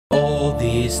All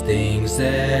these things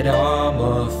that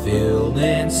I'ma feel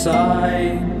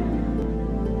inside,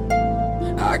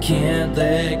 I can't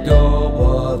let go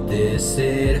of this,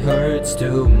 it hurts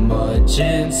too much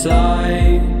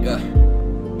inside.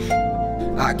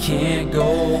 I can't go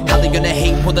home. How they gonna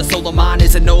hate when the soul of mine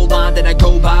is an old line that I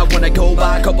go by? When I go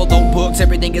by a couple old books,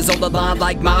 everything is on the line,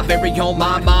 like my very own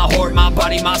mind. My heart, my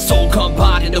body, my soul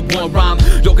combined into one rhyme.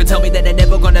 Y'all can tell me that I'm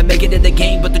never gonna make it in the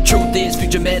game, but the truth is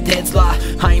future methods lie.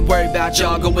 I ain't worried about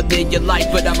y'all going within your life,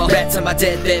 but I'm a rat to my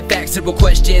deathbed. Facts, simple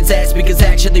questions asked, because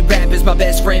actually rap is my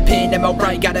best friend. Pen in my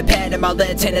right, got a pad in my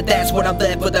left hand, and that's what I'm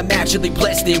left with. I'm actually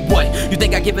blessed in what? You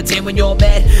think I give a damn when you're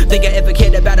mad? Think I ever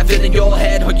cared about a feeling in your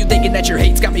head? Or you thinking that your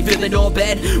hate's got me feeling all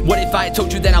bad? What if I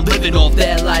told you that I'm living off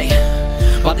that? Like,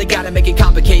 why they gotta make it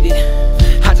complicated?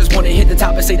 I just wanna hit the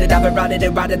top and say that I've been riding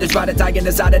and riding this ride and dying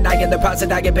inside and I in the process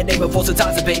I get been aiming for some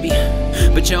times, baby.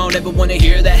 But you don't ever wanna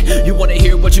hear that. You wanna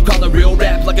hear what you call a real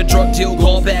rap, like a drug deal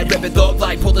gone bad. Rapping thug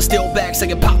life, pull the steel back,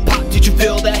 saying pop pop. Did you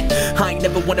feel that? I ain't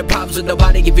never wanted problems with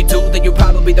nobody. If you do, then you're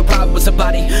probably the problem with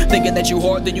somebody. Thinking that you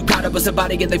hard, then you caught up with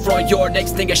somebody and they front your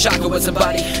next thing a shocker with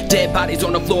somebody. Dead bodies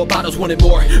on the floor, bottles wanting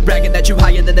more. Bragging that you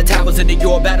higher than the towers into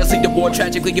your battling the war.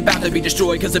 Tragically about to be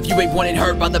destroyed, cause if you ain't wanted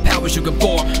hurt by the powers you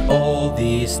conform. All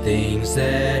these things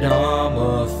that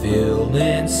I'ma feel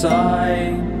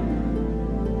inside,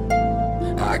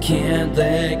 I can't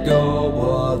let go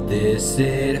of this,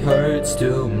 it hurts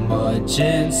too much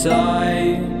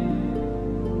inside.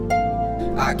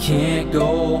 I can't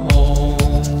go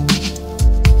home.